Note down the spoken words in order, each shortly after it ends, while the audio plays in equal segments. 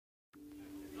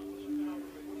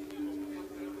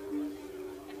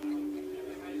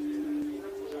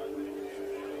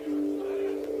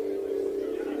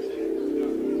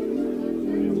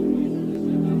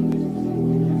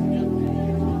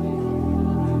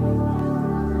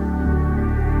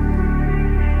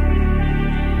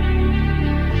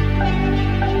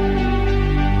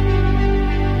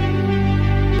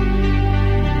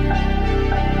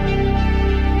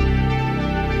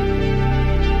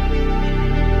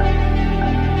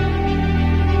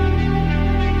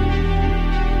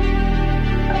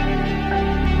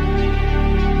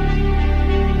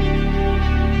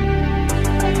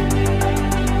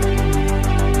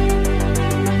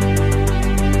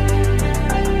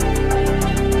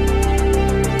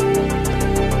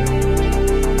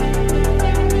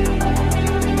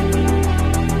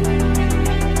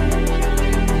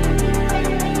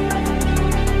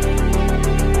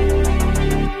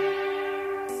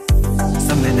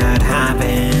that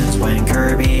happens when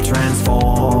Kirby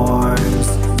transforms?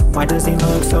 Why does he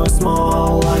look so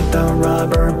small, like the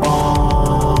rubber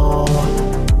ball?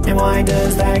 And why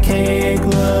does that cake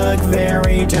look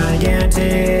very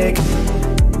gigantic?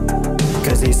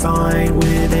 'Cause he saw it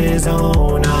with his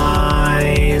own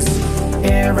eyes.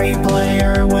 Every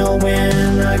player will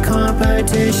win the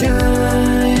competition,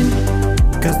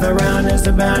 'cause the round is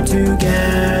about to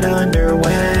get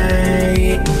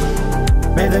underway.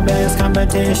 May the best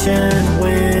competition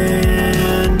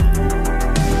win.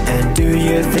 And do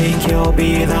you think he'll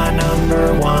be the number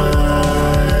one?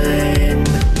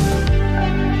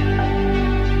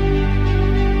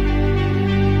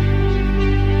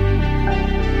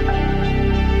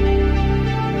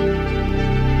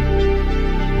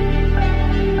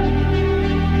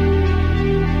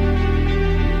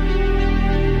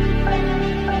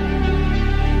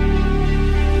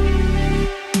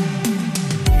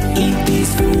 Eat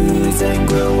these foods and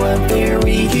grow up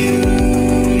very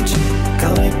huge,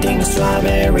 collecting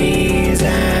strawberries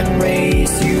and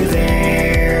race you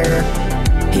there.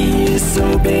 He is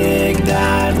so big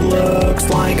that looks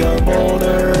like a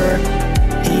boulder.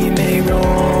 He may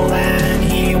roll and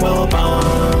he will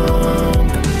bump.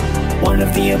 One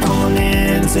of the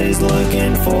opponents is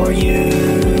looking for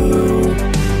you,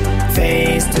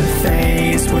 face to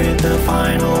face with the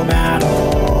final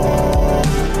battle.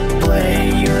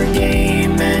 Play your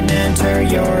game and enter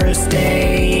your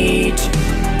stage,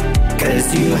 'cause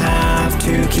you have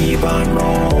to keep on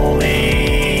rolling.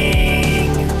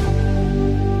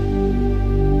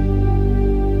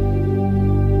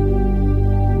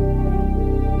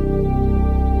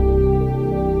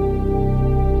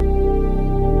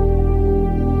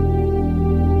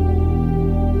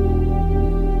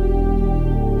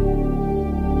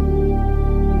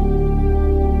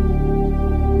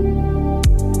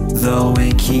 Though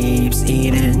it keeps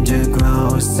eating to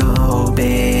grow so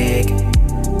big,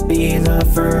 be the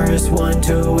first one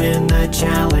to win the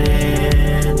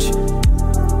challenge.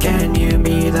 Can you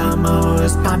be the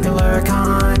most popular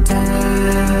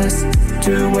contest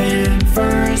to win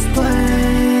first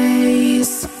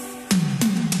place?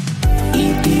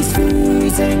 Eat these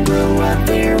foods and grow up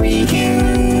very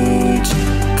huge,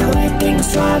 collecting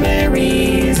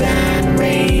strawberries and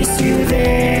race you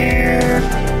there.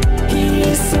 He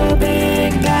is so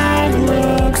big that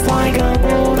looks like a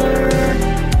boulder.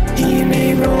 He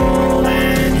may roll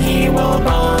and he will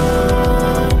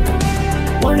bump.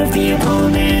 One of the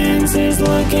opponents is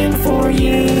looking for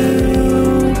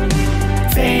you,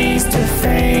 face to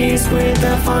face with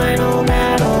the final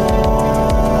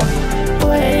battle.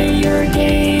 Play your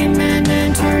game and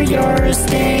enter your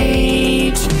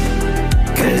stage,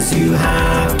 'cause you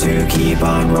have to keep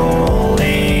on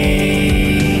rolling.